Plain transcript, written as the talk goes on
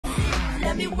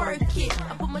let me work it.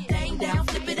 I put my thing down,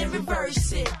 flip it and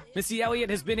reverse it. Missy Elliot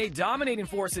has been a dominating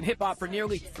force in hip-hop for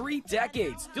nearly 3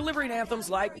 decades, delivering anthems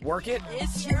like Work It,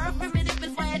 It's your primitive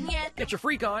and flat yet. Get Your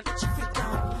Freak On, Get your freak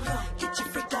on, get your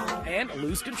freak on. and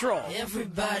Lose Control.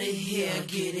 Everybody here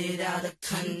get it out of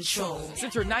control.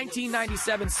 Since her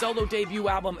 1997 solo debut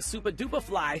album Super Duper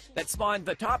Fly that spawned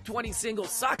the top 20 single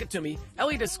Sock It To Me,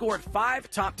 Elliot has scored 5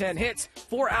 top 10 hits,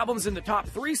 4 albums in the top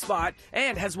 3 spot,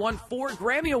 and has won 4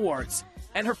 Grammy Awards.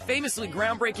 And her famously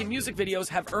groundbreaking music videos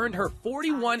have earned her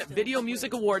 41 Video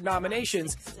Music Award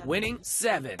nominations, winning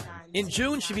 7. In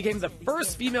June, she became the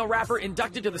first female rapper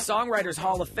inducted to the Songwriters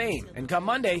Hall of Fame, and come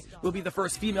Monday, will be the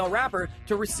first female rapper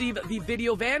to receive the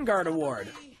Video Vanguard Award.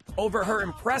 Over her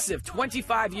impressive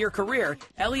 25-year career,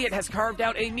 Elliot has carved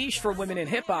out a niche for women in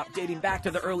hip-hop dating back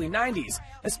to the early 90s,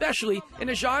 especially in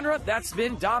a genre that's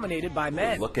been dominated by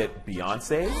men. Look at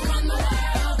Beyonce.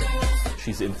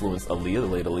 She's influenced Aaliyah, the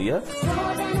late Aaliyah.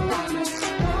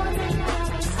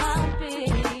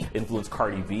 Influenced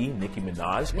Cardi B, Nicki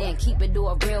Minaj. Man, keep it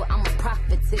all real, I'm a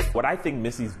prophetess. What I think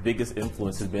Missy's biggest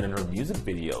influence has been in her music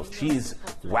videos. She's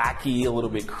wacky, a little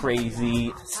bit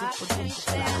crazy.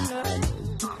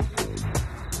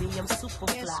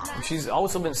 She's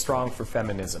also been strong for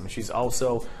feminism. She's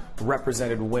also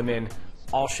represented women,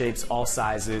 all shapes, all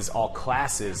sizes, all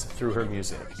classes through her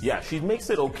music. Yeah, she makes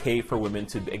it okay for women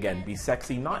to, again, be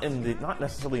sexy, not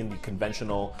necessarily in the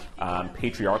conventional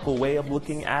patriarchal way of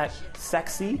looking at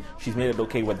sexy. She's made it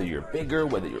okay whether you're bigger,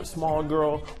 whether you're a small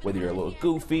girl, whether you're a little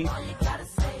goofy.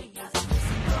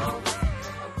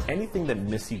 Anything that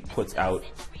Missy puts out,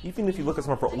 even if you look at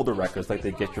some of her older records, like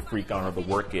the Get Your Freak On or the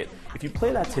Work It, if you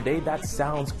play that today, that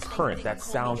sounds current, that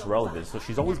sounds relevant. So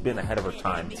she's always been ahead of her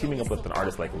time. Teaming up with an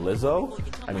artist like Lizzo,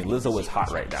 I mean, Lizzo is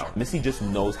hot right now. Missy just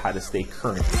knows how to stay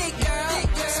current.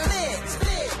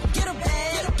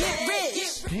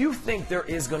 Do you think there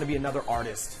is going to be another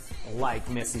artist like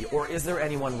Missy, or is there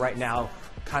anyone right now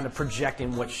kind of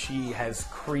projecting what she has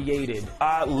created?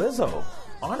 Lizzo,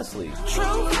 honestly.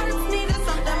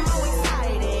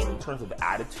 In terms of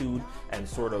attitude and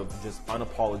sort of just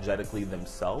unapologetically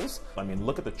themselves. I mean,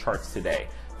 look at the charts today.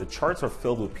 The charts are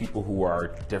filled with people who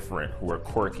are different, who are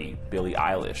quirky. Billie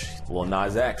Eilish, Lil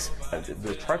Nas X.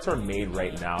 The charts are made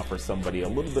right now for somebody a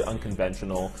little bit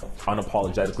unconventional,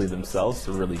 unapologetically themselves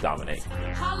to really dominate.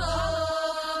 Hello,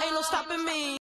 ain't no stopping me.